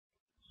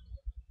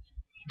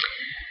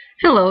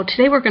Hello,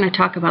 today we're going to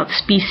talk about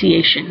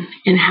speciation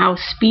and how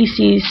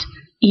species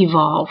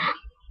evolve.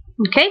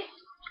 Okay?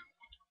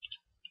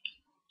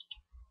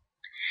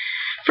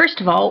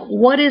 First of all,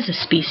 what is a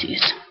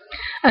species?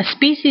 A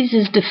species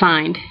is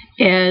defined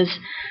as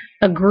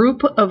a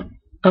group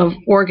of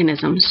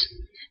organisms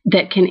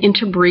that can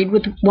interbreed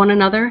with one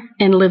another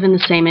and live in the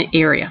same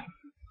area.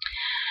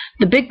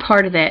 The big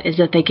part of that is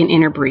that they can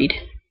interbreed.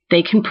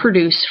 They can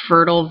produce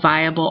fertile,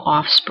 viable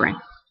offspring.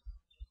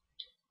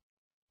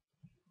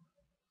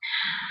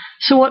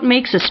 So what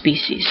makes a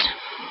species?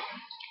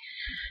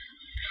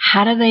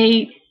 How do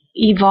they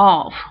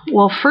evolve?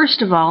 Well,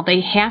 first of all, they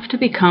have to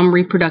become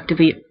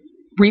reproductively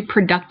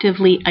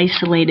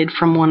isolated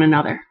from one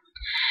another.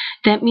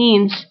 That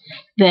means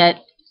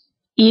that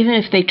even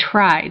if they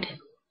tried,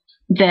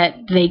 that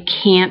they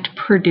can't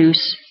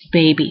produce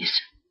babies.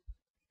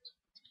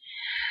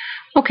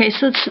 Okay,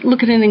 so let's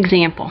look at an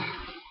example.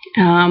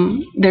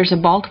 There's a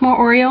Baltimore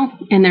Oriole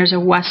and there's a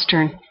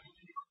Western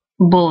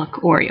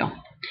Bullock Oriole.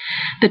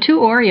 The two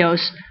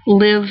Orioles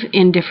live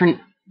in different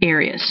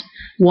areas.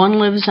 One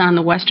lives on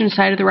the western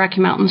side of the Rocky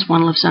Mountains,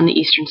 one lives on the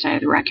eastern side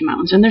of the Rocky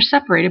Mountains, and they're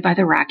separated by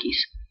the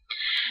Rockies.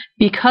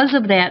 Because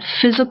of that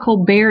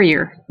physical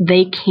barrier,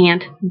 they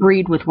can't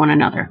breed with one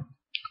another.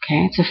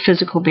 Okay, it's a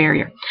physical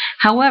barrier.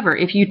 However,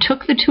 if you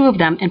took the two of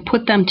them and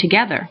put them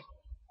together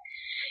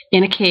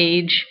in a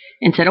cage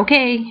and said,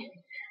 okay,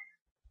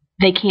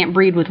 they can't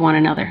breed with one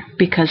another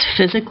because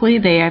physically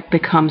they have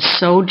become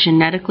so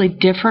genetically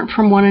different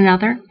from one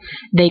another,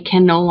 they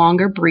can no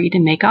longer breed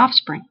and make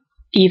offspring,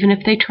 even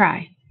if they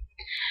try.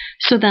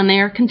 So then they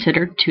are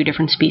considered two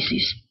different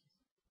species.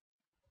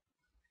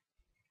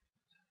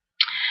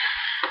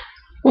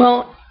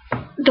 Well,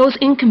 those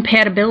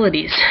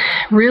incompatibilities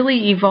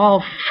really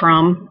evolve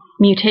from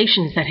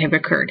mutations that have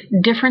occurred,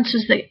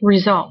 differences that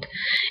result.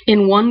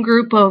 In one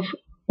group of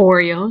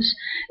Orioles,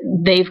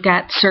 they've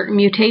got certain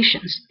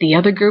mutations. The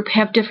other group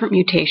have different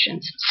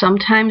mutations.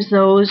 Sometimes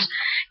those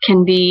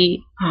can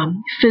be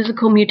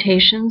physical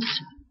mutations,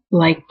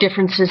 like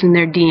differences in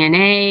their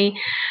DNA.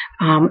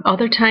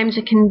 Other times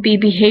it can be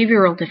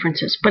behavioral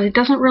differences, but it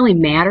doesn't really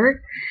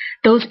matter.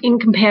 Those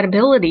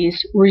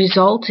incompatibilities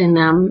result in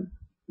them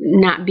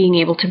not being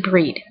able to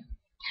breed.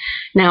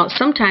 Now,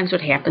 sometimes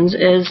what happens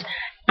is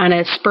on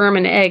a sperm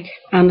and egg,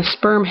 on the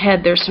sperm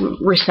head, there's some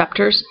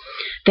receptors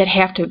that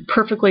have to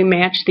perfectly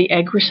match the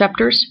egg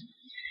receptors.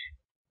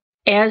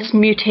 As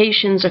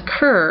mutations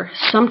occur,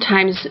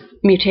 sometimes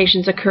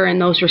mutations occur in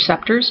those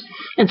receptors,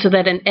 and so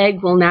that an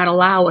egg will not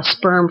allow a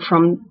sperm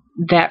from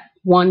that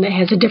one that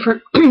has a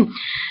different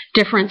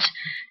difference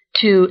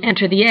to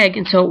enter the egg,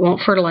 and so it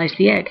won't fertilize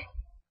the egg.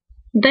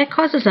 That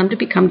causes them to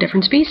become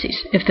different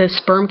species. If the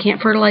sperm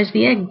can't fertilize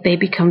the egg, they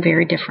become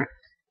very different.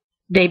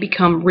 They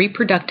become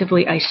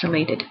reproductively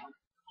isolated.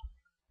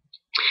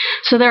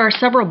 So there are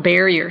several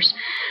barriers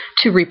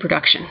to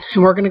reproduction,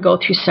 and we're going to go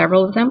through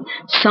several of them.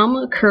 Some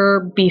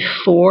occur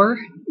before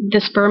the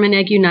sperm and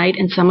egg unite,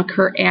 and some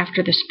occur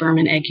after the sperm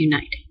and egg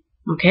unite.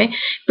 Okay?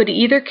 But in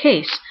either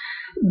case,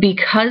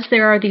 because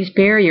there are these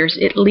barriers,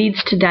 it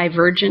leads to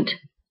divergence,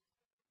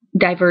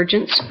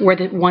 where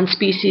the one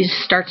species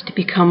starts to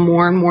become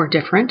more and more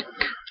different,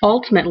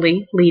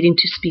 ultimately leading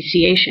to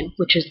speciation,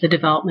 which is the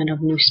development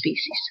of new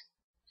species.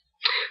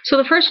 So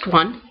the first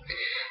one,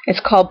 it's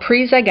called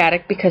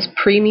prezygotic because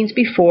pre means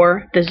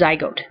before the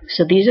zygote.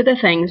 So these are the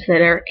things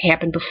that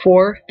happen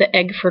before the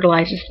egg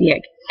fertilizes the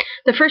egg.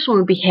 The first one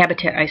would be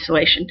habitat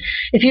isolation.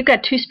 If you've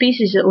got two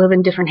species that live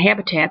in different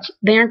habitats,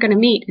 they aren't going to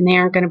meet and they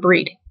aren't going to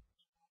breed.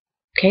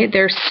 Okay,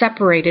 they're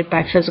separated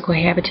by physical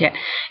habitat.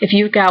 If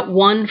you've got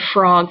one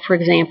frog, for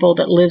example,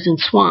 that lives in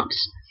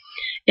swamps,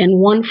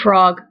 and one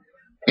frog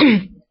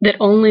that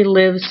only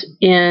lives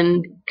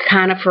in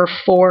conifer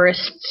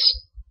forests,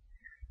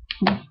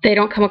 they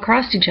don't come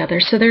across each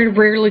other, so they're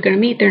rarely going to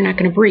meet. They're not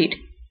going to breed.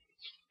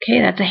 Okay,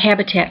 that's a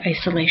habitat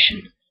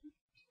isolation.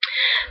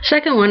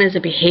 Second one is a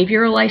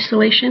behavioral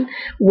isolation,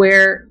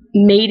 where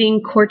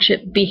mating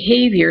courtship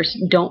behaviors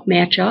don't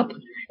match up,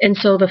 and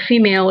so the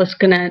female is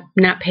going to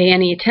not pay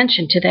any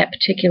attention to that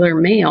particular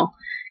male,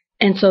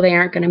 and so they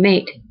aren't going to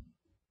mate.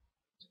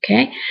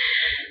 Okay?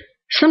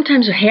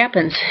 Sometimes what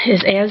happens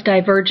is as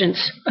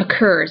divergence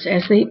occurs,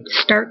 as they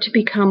start to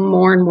become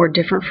more and more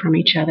different from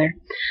each other,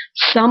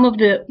 some of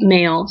the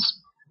males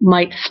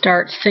might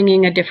start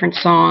singing a different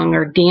song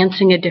or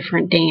dancing a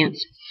different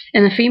dance.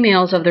 And the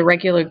females of the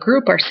regular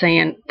group are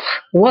saying,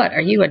 "What,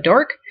 are you a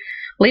dork?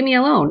 Leave me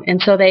alone."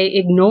 And so they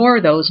ignore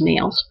those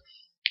males.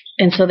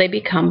 And so they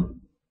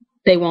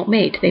won't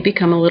mate. They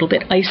become a little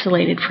bit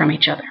isolated from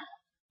each other.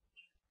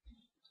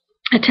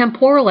 A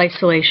temporal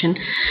isolation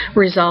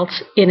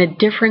results in a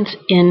difference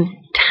in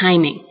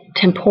timing.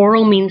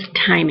 Temporal means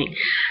timing.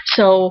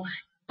 So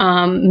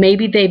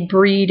maybe they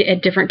breed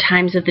at different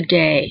times of the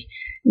day.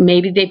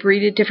 Maybe they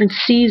breed at different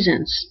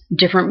seasons,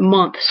 different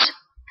months.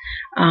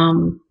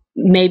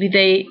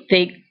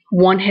 Maybe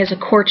one has a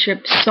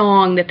courtship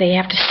song that they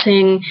have to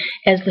sing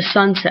as the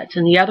sun sets,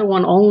 and the other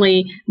one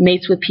only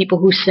mates with people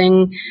who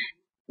sing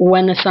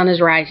when the sun is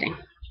rising.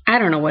 I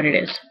don't know what it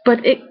is,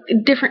 but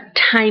different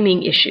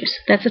timing issues.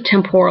 That's a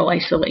temporal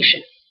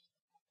isolation.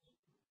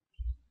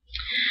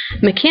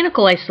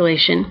 Mechanical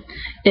isolation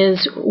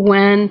is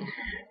when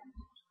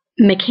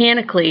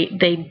mechanically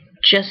they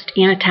just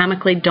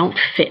anatomically don't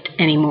fit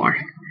anymore.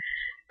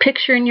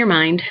 Picture in your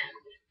mind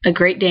a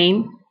Great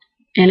Dane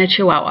and a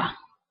Chihuahua.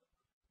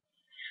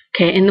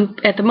 Okay,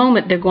 at the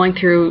moment they're going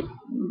through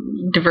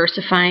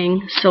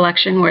diversifying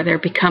selection where they're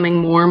becoming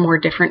more and more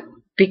different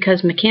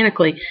because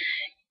mechanically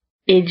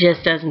it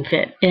just doesn't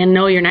fit. And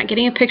no, you're not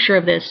getting a picture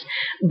of this,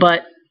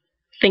 but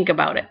think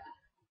about it.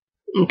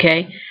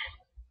 Okay,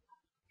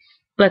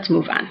 let's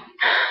move on.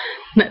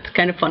 That's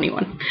kind of a funny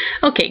one.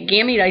 Okay,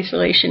 gamete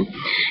isolation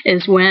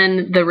is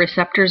when the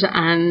receptors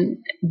on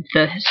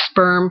the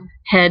sperm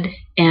head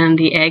and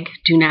the egg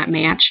do not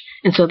match,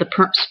 and so the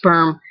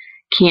sperm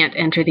can't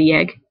enter the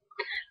egg.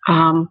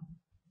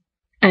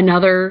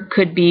 Another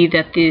could be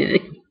that the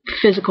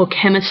physical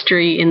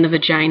chemistry in the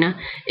vagina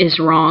is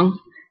wrong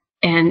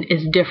and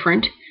is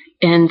different,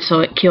 and so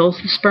it kills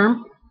the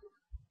sperm.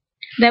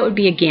 That would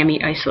be a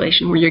gamete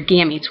isolation, where your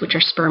gametes, which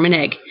are sperm and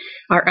egg,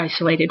 are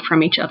isolated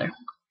from each other.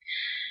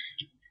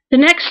 The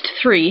next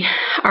three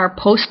are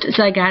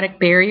post-zygotic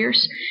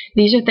barriers.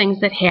 These are things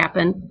that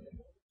happen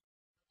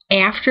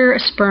after a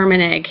sperm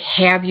and egg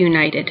have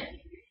united.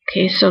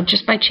 Okay, so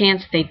just by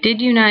chance they did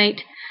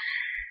unite.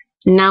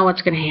 Now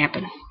what's going to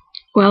happen?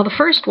 Well, the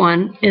first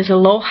one is a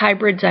low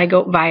hybrid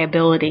zygote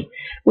viability,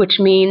 which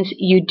means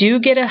you do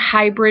get a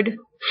hybrid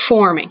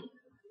forming,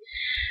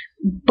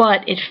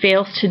 but it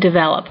fails to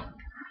develop.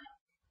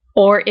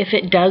 Or if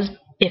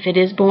it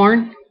is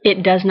born,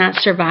 it does not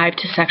survive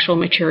to sexual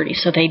maturity,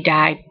 so they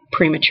die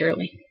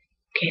prematurely.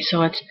 Okay,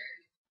 so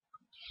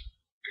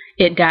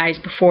it dies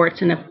before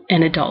it's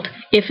an adult,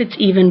 if it's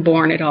even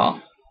born at all.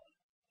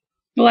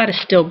 A lot of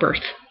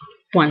stillbirth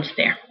ones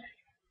there.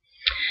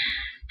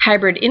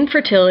 Hybrid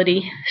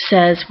infertility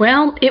says,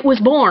 well, it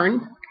was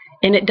born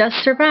and it does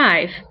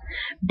survive,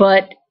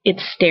 but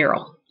it's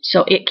sterile,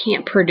 so it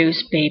can't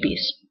produce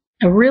babies.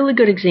 A really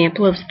good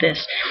example of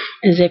this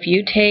is if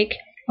you take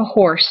a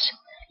horse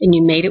and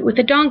you mate it with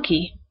a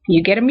donkey,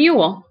 you get a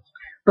mule,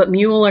 but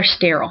mule are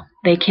sterile.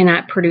 They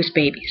cannot produce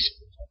babies.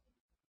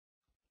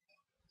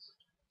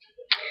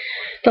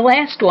 The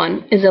last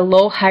one is a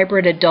low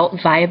hybrid adult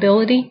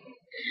viability,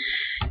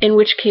 in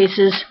which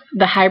cases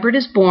the hybrid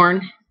is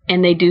born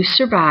and they do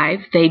survive.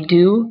 They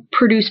do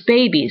produce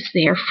babies.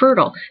 They are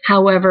fertile.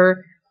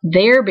 However,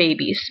 their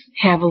babies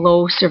have a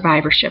low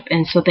survivorship,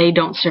 and so they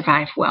don't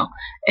survive well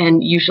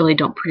and usually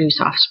don't produce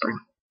offspring.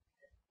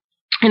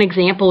 An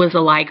example is a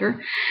liger.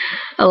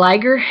 A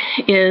liger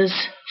is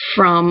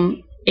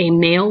from a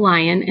male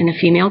lion and a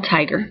female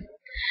tiger.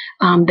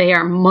 They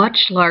are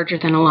much larger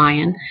than a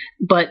lion,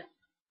 but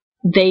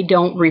they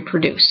don't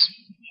reproduce.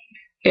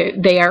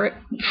 They are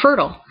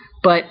fertile,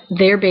 but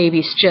their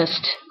babies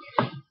just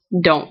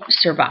don't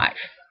survive.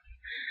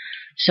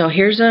 So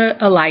here's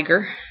a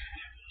liger,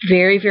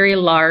 very, very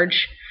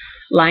large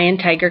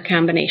lion-tiger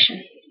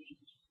combination.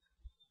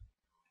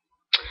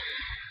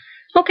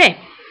 Okay,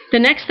 the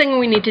next thing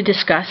we need to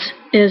discuss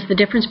is the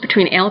difference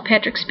between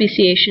allopatric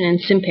speciation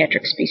and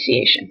sympatric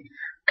speciation.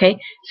 Okay,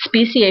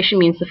 speciation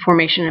means the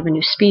formation of a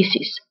new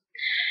species.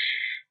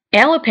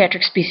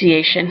 Allopatric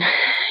speciation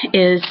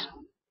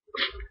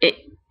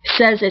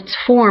says it's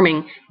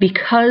forming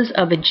because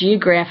of a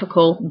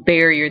geographical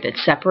barrier that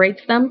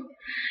separates them,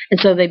 and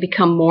so they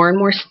become more and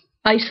more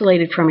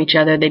isolated from each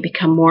other. They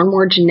become more and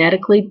more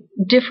genetically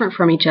different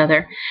from each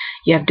other.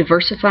 You have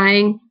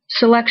diversifying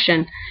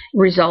selection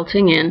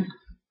resulting in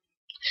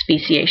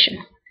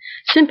speciation.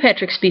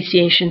 Sympatric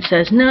speciation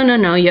says,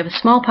 no, you have a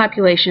small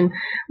population.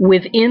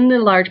 Within the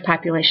large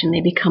population,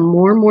 they become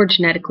more and more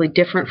genetically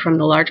different from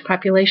the large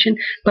population,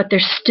 but they're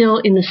still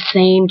in the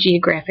same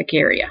geographic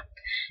area,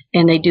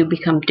 and they do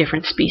become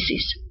different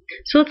species.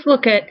 So let's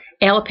look at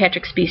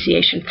allopatric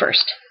speciation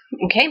first.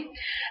 Okay,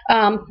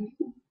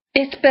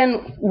 it's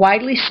been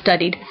widely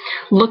studied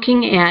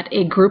looking at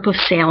a group of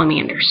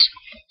salamanders.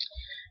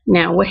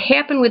 Now, what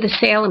happened with the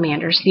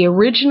salamanders, the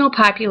original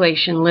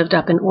population lived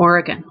up in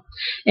Oregon.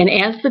 And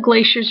as the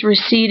glaciers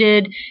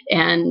receded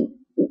and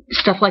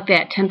stuff like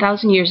that,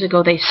 10,000 years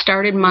ago, they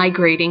started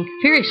migrating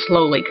very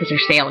slowly because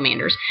they're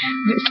salamanders,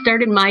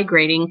 started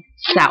migrating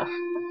south.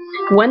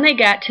 When they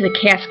got to the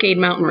Cascade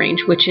Mountain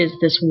Range, which is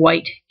this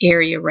white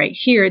area right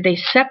here, they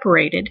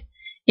separated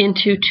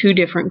into two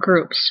different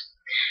groups.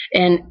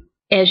 And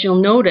as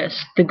you'll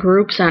notice, the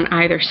groups on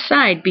either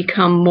side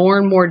become more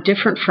and more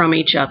different from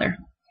each other,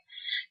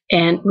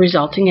 and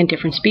resulting in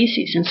different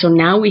species. And so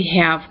now we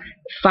have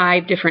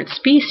 5 different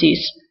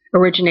species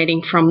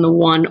originating from the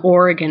one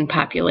Oregon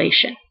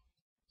population.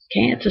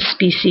 Okay, it's a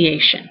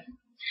speciation.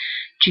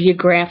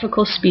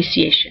 Geographical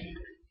speciation.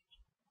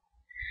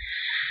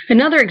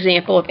 Another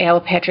example of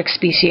allopatric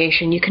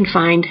speciation you can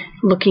find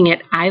looking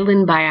at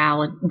island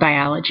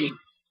biology.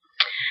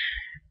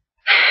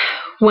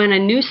 When a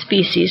new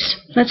species,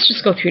 let's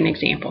just go through an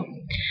example.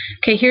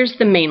 Okay, here's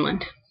the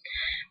mainland.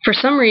 For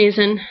some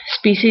reason,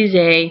 species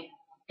A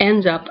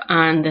ends up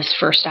on this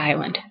first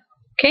island.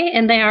 Okay,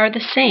 and they are the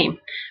same.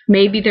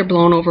 Maybe they're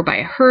blown over by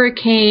a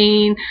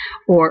hurricane,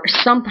 or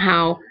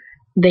somehow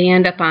they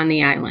end up on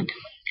the island,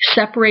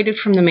 separated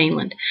from the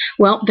mainland.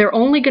 Well, they're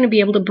only going to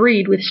be able to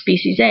breed with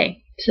species A,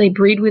 so they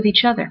breed with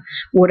each other.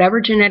 Whatever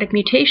genetic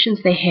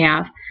mutations they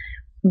have,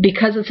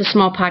 because it's a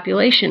small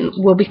population,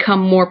 will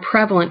become more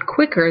prevalent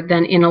quicker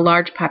than in a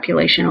large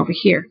population over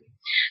here.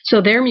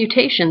 So their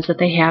mutations that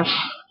they have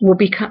will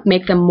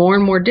make them more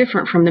and more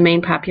different from the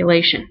main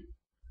population,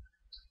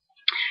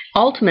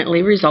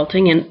 ultimately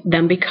resulting in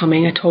them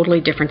becoming a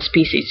totally different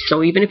species.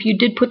 So even if you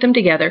did put them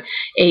together,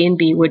 A and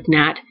B would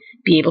not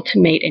be able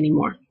to mate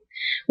anymore.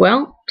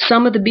 Well,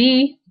 some of the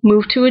B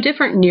moved to a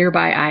different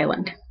nearby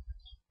island.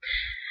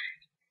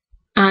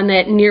 On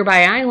that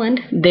nearby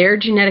island, their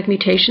genetic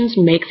mutations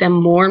make them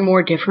more and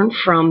more different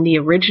from the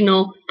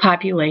original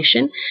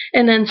population,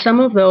 and then some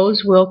of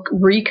those will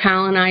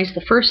recolonize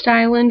the first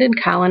island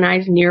and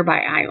colonize nearby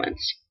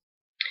islands.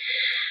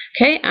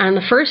 Okay, on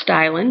the first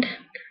island,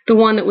 the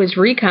one that was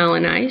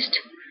recolonized,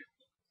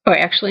 or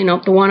actually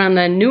no, the one on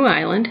the new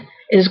island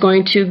is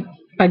going to,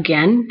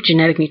 again,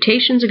 genetic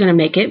mutations are going to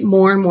make it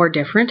more and more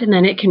different, and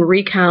then it can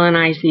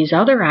recolonize these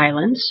other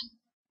islands.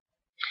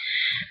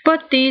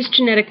 But these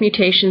genetic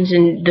mutations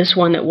in this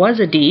one that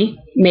was a D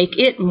make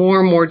it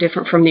more and more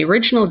different from the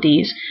original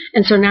Ds,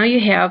 and so now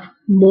you have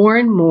more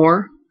and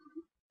more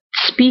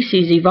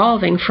species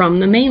evolving from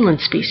the mainland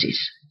species.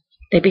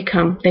 They've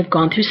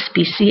gone through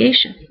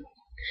speciation,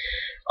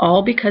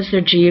 all because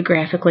they're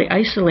geographically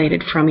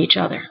isolated from each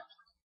other.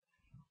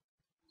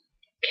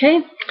 Okay,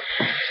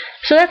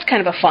 so that's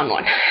kind of a fun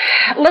one.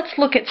 Let's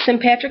look at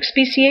sympatric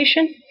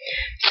speciation.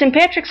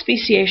 Sympatric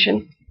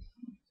speciation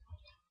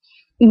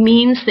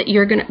means that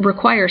you're going to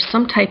require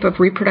some type of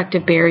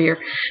reproductive barrier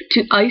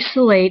to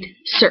isolate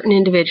certain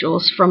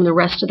individuals from the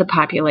rest of the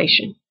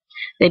population.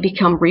 They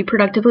become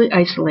reproductively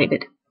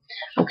isolated.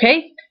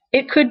 Okay?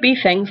 It could be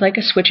things like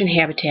a switch in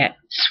habitat,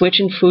 switch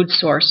in food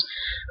source,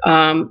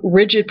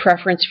 rigid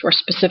preference for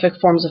specific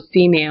forms of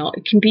female.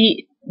 It can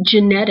be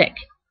genetic.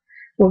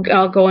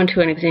 I'll go into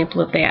an example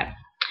of that.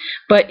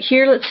 But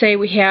here, let's say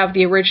we have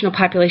the original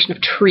population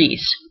of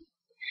trees.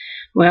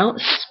 Well,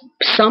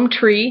 some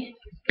tree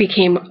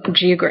became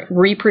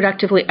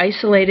reproductively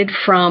isolated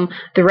from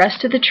the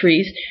rest of the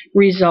trees,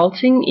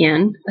 resulting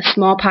in a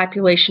small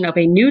population of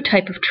a new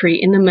type of tree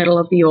in the middle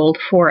of the old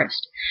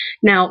forest.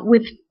 Now,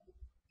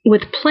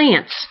 with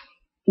plants,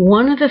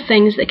 one of the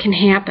things that can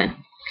happen,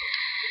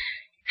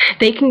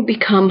 they can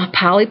become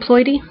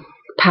polyploidy.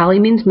 Poly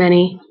means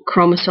many,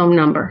 chromosome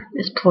number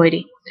is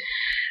ploidy.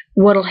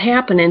 What'll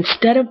happen,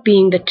 instead of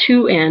being the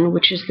 2N,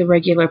 which is the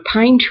regular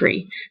pine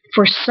tree,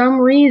 for some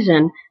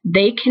reason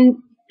they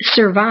can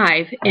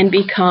survive and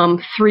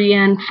become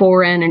 3N,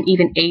 4N, and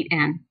even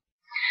 8N.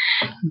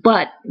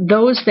 But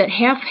those that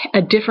have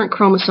a different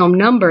chromosome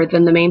number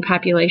than the main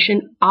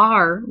population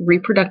are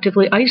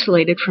reproductively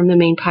isolated from the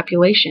main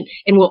population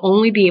and will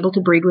only be able to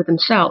breed with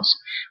themselves,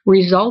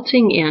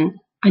 resulting in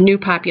a new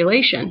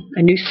population,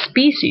 a new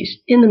species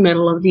in the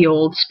middle of the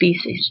old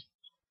species.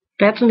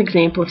 That's an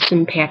example of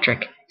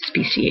sympatric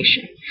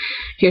speciation.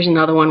 Here's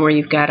another one where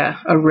you've got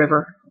a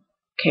river,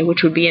 okay,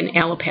 which would be an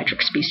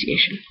allopatric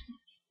speciation.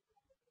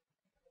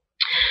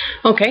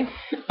 Okay,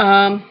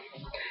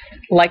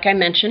 like I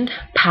mentioned,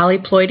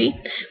 polyploidy,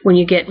 when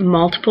you get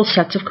multiple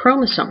sets of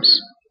chromosomes.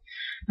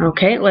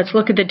 Okay, let's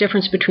look at the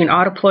difference between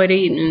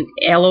autoploidy and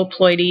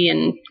alloploidy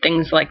and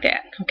things like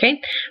that. Okay,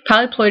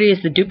 polyploidy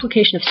is the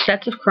duplication of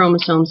sets of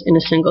chromosomes in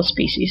a single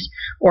species,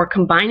 or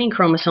combining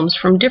chromosomes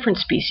from different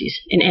species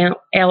in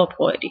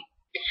alloploidy.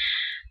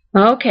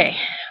 Okay,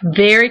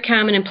 very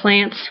common in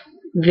plants,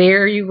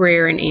 very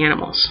rare in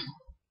animals.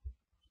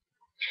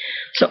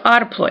 So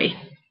autoploidy.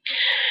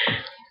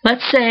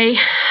 Let's say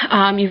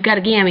you've got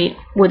a gamete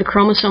where the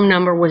chromosome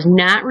number was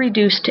not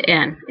reduced to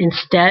N.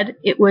 Instead,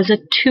 it was a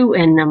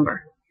 2N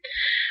number.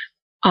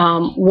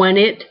 When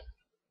it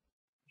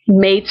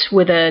mates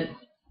with an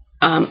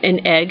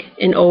egg,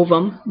 an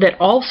ovum, that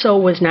also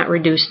was not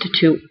reduced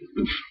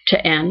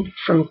to N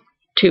from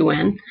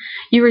 2N,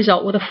 you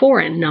result with a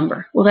 4N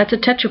number. Well, that's a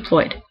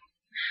tetraploid.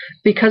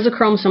 Because the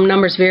chromosome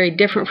number is very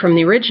different from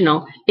the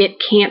original,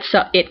 it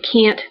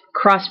can't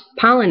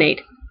cross-pollinate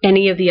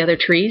any of the other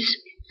trees,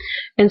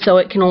 and so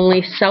it can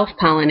only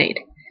self-pollinate.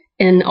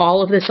 And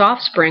all of this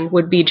offspring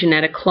would be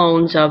genetic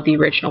clones of the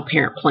original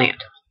parent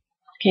plant.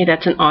 Okay,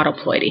 that's an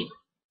autoploidy.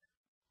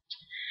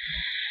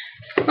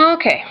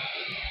 Okay.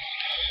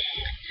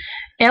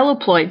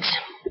 Alloploids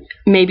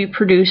may be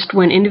produced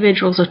when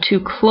individuals of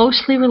two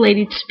closely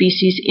related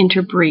species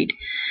interbreed,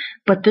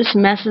 but this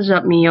messes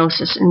up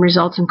meiosis and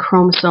results in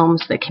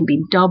chromosomes that can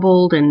be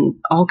doubled and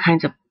all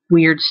kinds of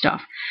weird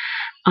stuff.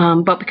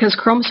 But because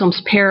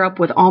chromosomes pair up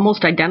with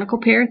almost identical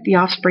pairs, the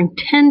offspring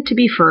tend to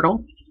be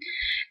fertile.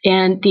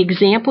 And the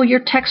example your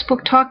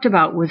textbook talked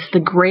about was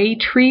the gray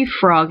tree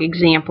frog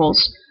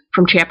examples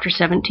from Chapter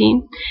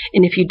 17.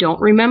 And if you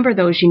don't remember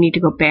those, you need to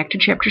go back to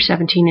Chapter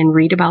 17 and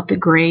read about the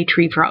gray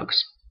tree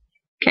frogs.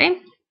 Okay?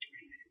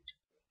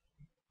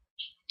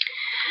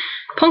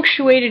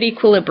 Punctuated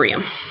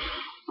equilibrium.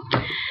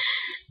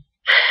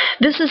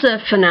 This is a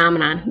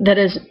phenomenon that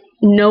is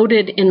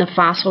noted in the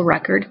fossil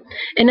record,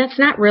 and it's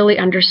not really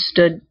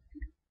understood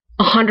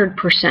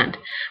 100%.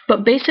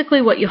 But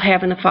basically what you'll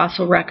have in the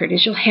fossil record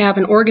is you'll have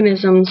an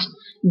organism's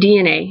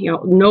DNA,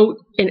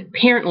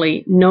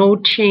 apparently no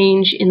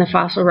change in the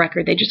fossil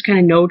record. They just kind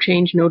of no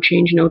change, no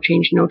change, no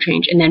change, no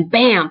change. And then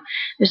bam,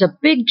 there's a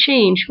big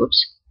change,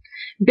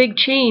 big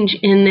change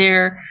in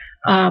their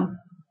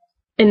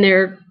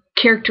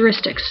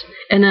characteristics.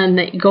 And then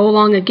they go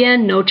along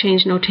again, no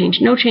change, no change,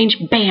 no change,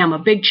 bam, a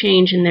big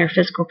change in their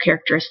physical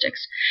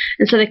characteristics.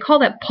 And so they call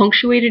that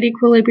punctuated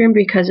equilibrium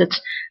because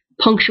it's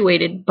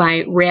punctuated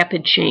by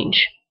rapid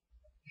change.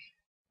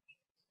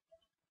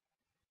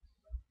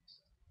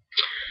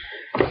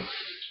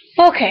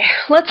 Okay,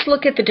 let's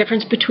look at the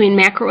difference between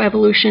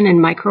macroevolution and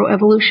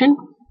microevolution.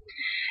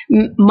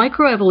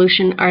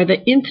 Microevolution are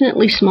the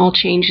infinitely small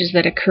changes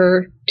that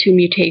occur to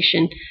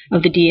mutation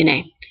of the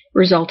DNA,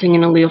 resulting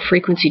in allele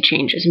frequency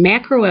changes.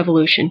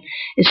 Macroevolution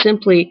is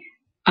simply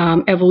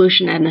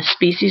evolution at the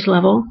species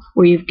level,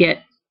 where you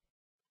get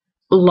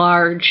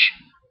large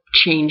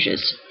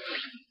changes.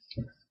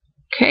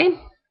 Okay,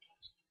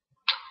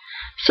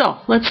 so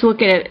let's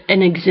look at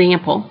an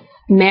example.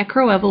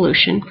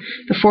 Macroevolution,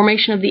 the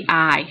formation of the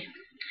eye.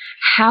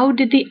 How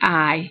did the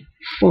eye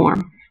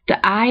form? The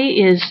eye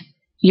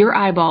your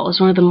eyeball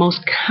is one of the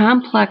most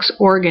complex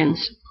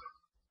organs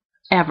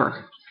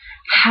ever.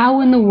 How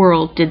in the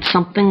world did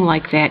something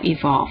like that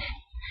evolve?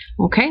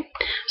 Okay,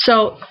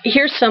 so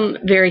here's some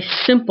very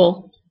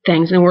simple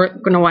things, and we're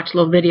going to watch a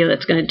little video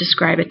that's going to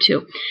describe it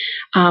too.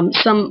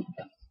 Some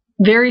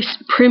very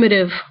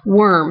primitive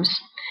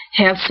worms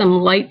have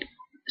some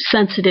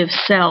light-sensitive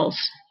cells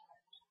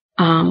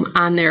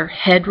on their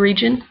head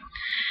region,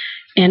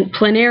 and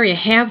planaria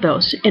have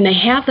those, and they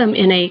have them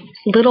in a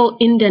little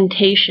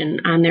indentation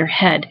on their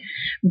head.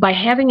 By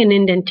having an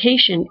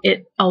indentation,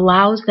 it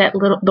allows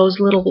those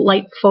little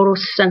light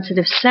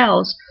photosensitive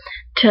cells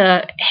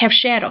to have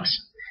shadows,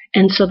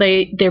 and so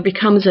there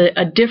becomes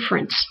a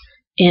difference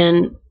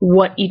in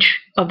what each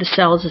of the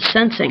cells is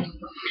sensing.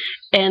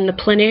 And the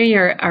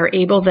planaria are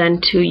able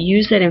then to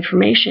use that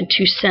information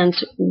to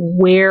sense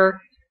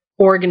where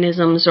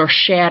organisms or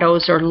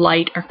shadows or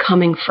light are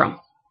coming from.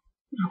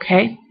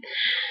 Okay?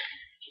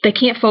 They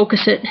can't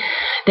focus it.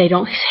 They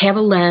don't have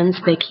a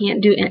lens. They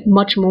can't do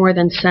much more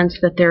than sense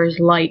that there is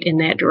light in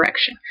that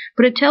direction.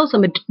 But it tells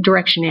them a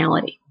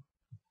directionality.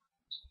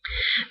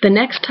 The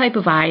next type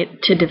of eye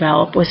to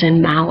develop was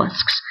in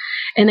mollusks.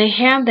 And they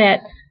have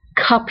that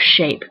cup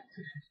shape.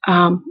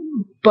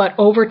 But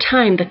over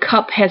time, the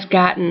cup has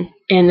gotten,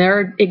 and there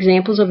are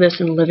examples of this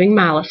in living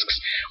mollusks,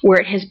 where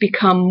it has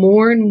become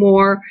more and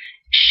more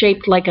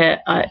shaped like an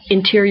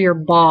interior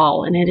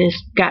ball, and it has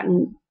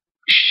gotten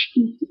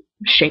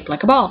shaped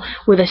like a ball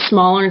with a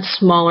smaller and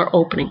smaller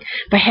opening.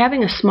 By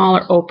having a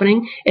smaller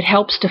opening, it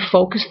helps to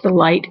focus the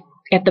light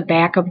at the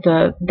back of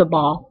the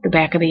ball, the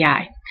back of the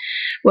eye.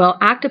 Well,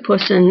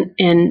 octopus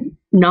and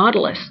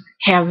nautilus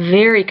have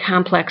very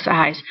complex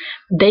eyes.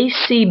 They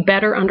see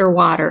better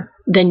underwater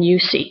than you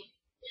see.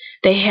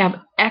 They have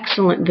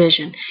excellent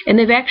vision, and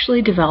they've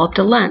actually developed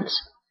a lens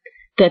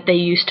that they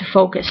use to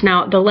focus.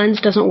 Now, the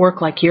lens doesn't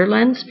work like your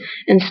lens.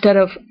 Instead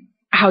of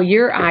how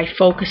your eye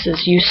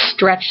focuses, you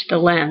stretch the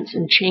lens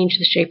and change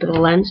the shape of the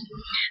lens.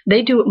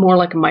 They do it more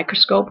like a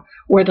microscope,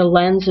 where the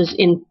lens is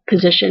in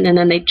position, and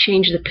then they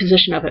change the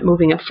position of it,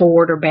 moving it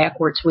forward or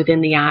backwards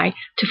within the eye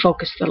to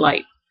focus the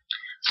light.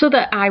 So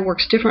the eye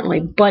works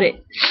differently, but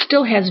it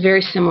still has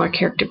very similar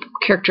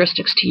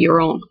characteristics to your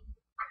own.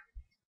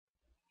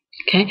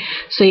 Okay,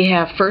 so you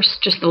have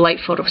first just the light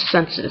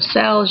photosensitive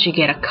cells, you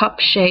get a cup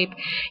shape,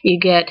 you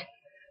get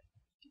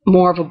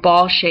more of a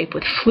ball shape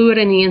with fluid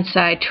on the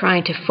inside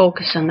trying to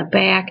focus on the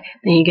back,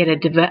 then you get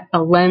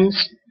a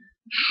lens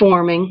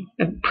forming,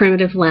 a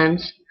primitive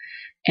lens,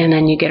 and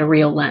then you get a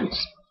real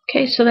lens.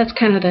 Okay, so that's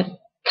kind of the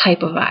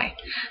type of eye.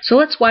 So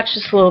let's watch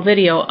this little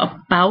video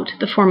about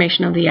the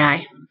formation of the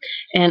eye.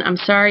 And I'm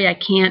sorry I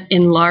can't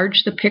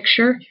enlarge the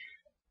picture.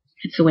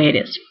 It's the way it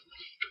is.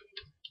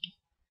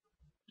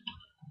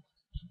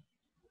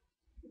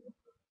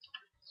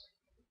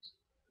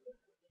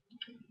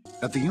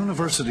 At the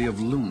University of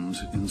Lund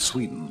in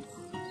Sweden,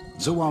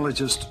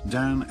 zoologist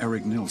Dan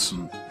Erik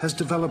Nilsson has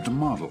developed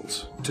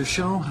models to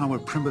show how a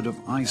primitive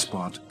eye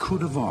spot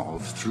could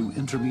evolve through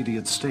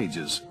intermediate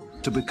stages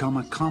to become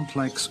a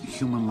complex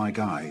human-like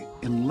eye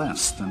in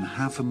less than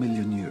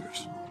 500,000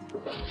 years.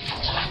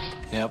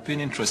 Yeah, I've been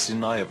interested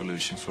in eye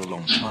evolution for a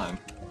long time.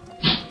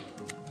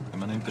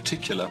 And in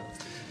particular,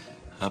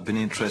 I've been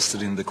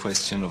interested in the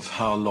question of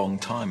how long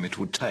time it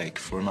would take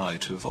for an eye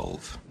to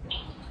evolve.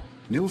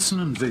 Nilsson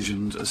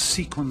envisioned a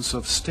sequence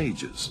of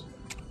stages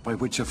by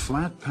which a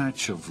flat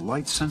patch of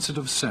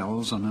light-sensitive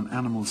cells on an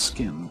animal's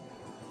skin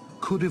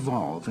could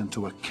evolve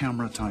into a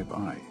camera-type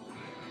eye.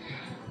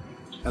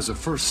 As a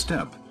first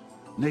step,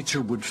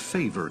 nature would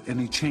favor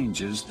any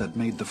changes that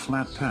made the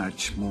flat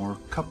patch more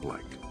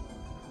cup-like.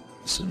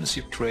 As soon as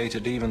you've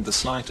created even the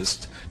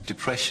slightest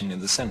depression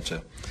in the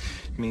center,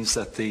 it means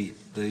that the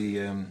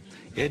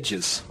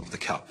edges of the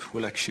cup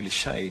will actually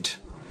shade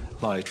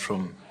light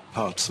from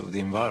parts of the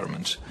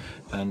environment.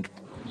 And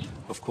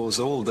of course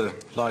all the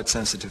light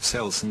sensitive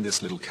cells in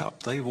this little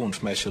cup, they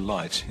won't measure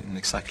light in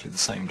exactly the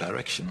same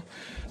direction.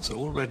 So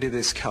already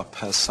this cup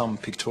has some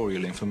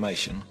pictorial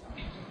information.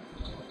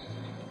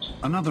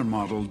 Another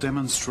model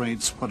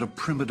demonstrates what a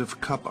primitive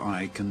cup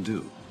eye can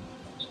do.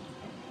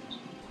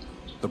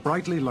 The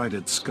brightly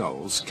lighted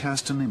skulls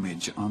cast an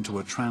image onto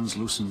a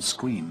translucent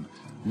screen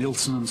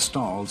Nielsen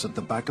installs at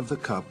the back of the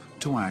cup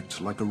to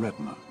act like a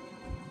retina.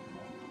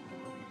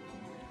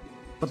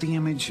 But the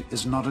image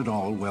is not at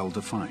all well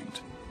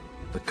defined.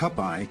 The cup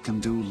eye can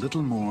do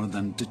little more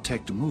than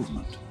detect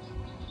movement.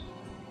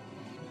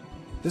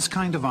 This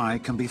kind of eye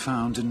can be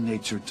found in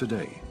nature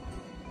today,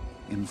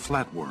 in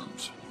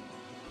flatworms.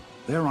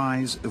 Their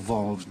eyes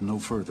evolved no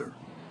further.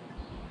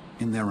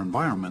 In their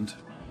environment,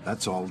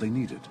 that's all they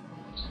needed.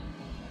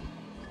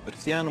 But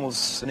if the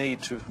animals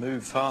need to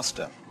move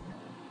faster,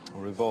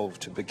 or evolve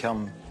to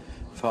become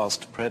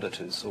fast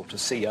predators, or to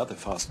see other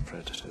fast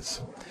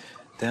predators,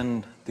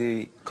 then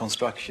the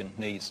construction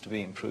needs to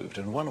be improved.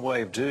 And one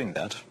way of doing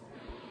that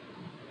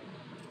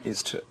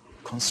is to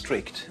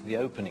constrict the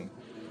opening,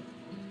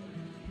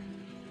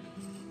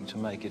 and to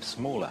make it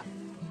smaller.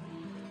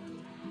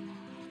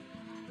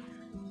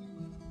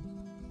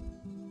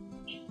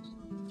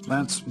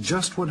 That's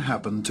just what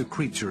happened to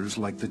creatures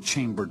like the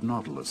chambered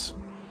nautilus.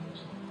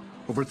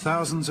 Over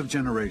thousands of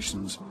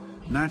generations,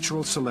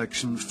 natural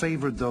selection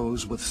favored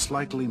those with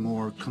slightly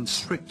more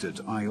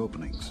constricted eye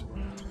openings,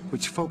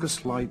 which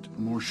focused light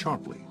more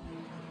sharply.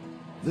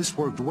 This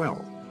worked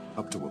well,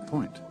 up to a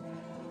point.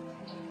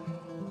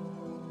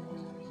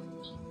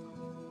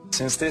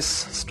 Since this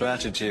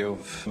strategy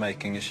of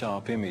making a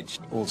sharp image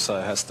also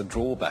has the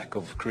drawback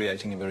of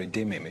creating a very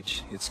dim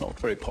image, it's not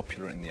very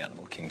popular in the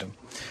animal kingdom.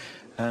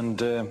 And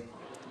there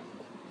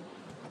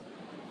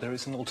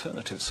is an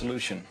alternative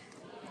solution,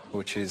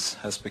 which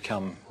has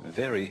become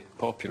very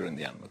popular in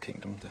the animal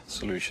kingdom, the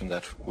solution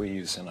that we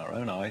use in our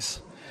own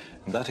eyes,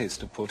 and that is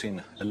to put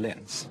in a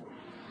lens.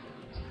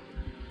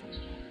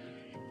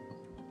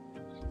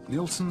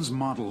 Nielsen's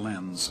model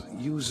lens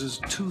uses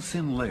two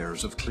thin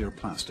layers of clear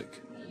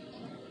plastic.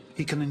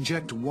 He can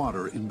inject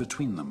water in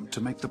between them to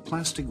make the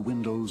plastic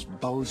windows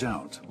bulge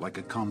out like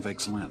a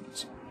convex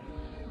lens.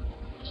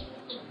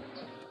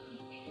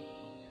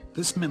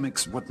 This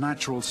mimics what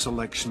natural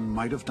selection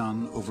might have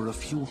done over a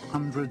few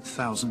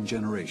 100,000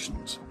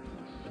 generations,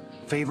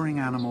 favoring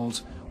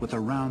animals with a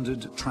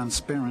rounded,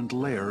 transparent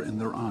layer in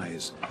their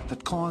eyes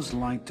that caused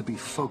light to be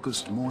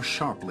focused more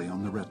sharply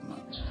on the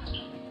retina.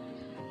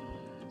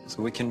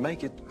 So we can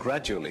make it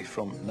gradually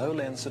from no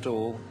lens at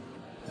all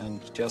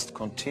and just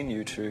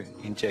continue to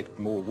inject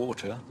more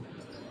water,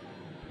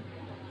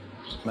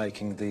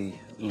 making the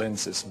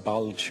lenses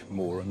bulge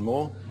more and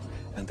more,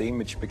 and the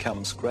image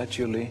becomes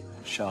gradually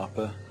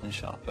sharper and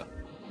sharper.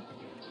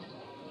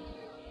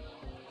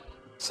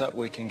 So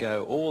we can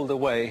go all the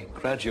way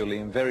gradually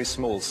in very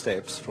small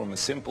steps from a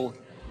simple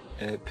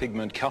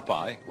pigment cup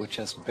eye, which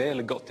has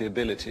barely got the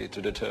ability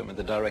to determine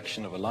the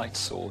direction of a light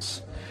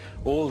source,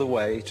 all the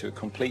way to a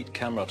complete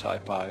camera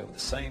type eye of the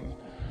same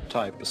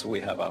type as we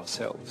have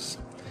ourselves.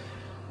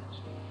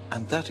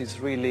 And that is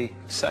really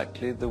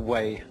exactly the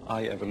way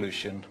eye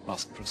evolution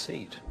must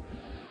proceed.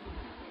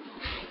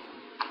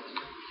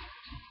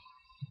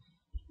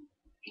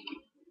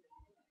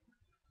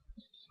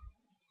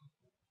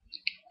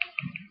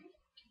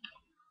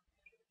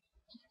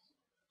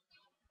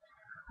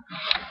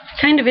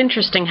 Kind of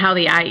interesting how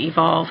the eye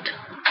evolved.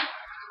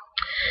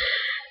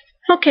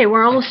 Okay,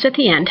 we're almost at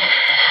the end.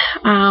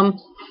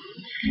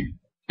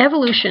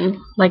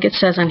 Evolution, like it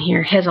says on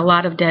here, has a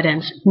lot of dead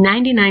ends.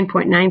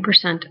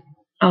 99.9%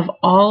 of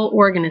all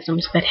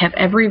organisms that have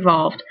ever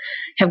evolved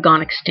have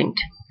gone extinct.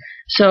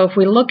 So if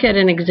we look at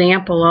an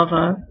example of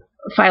a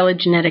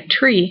phylogenetic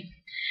tree,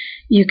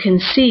 you can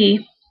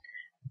see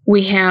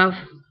we have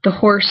the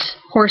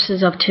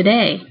horses of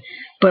today,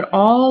 but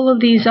all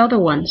of these other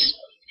ones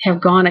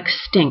have gone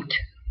extinct.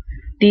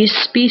 These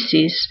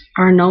species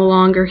are no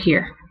longer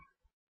here.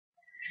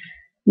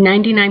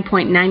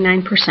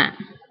 99.99%.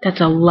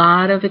 That's a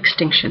lot of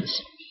extinctions.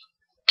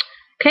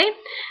 Okay,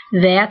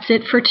 that's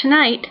it for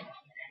tonight.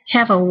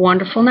 Have a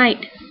wonderful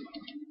night.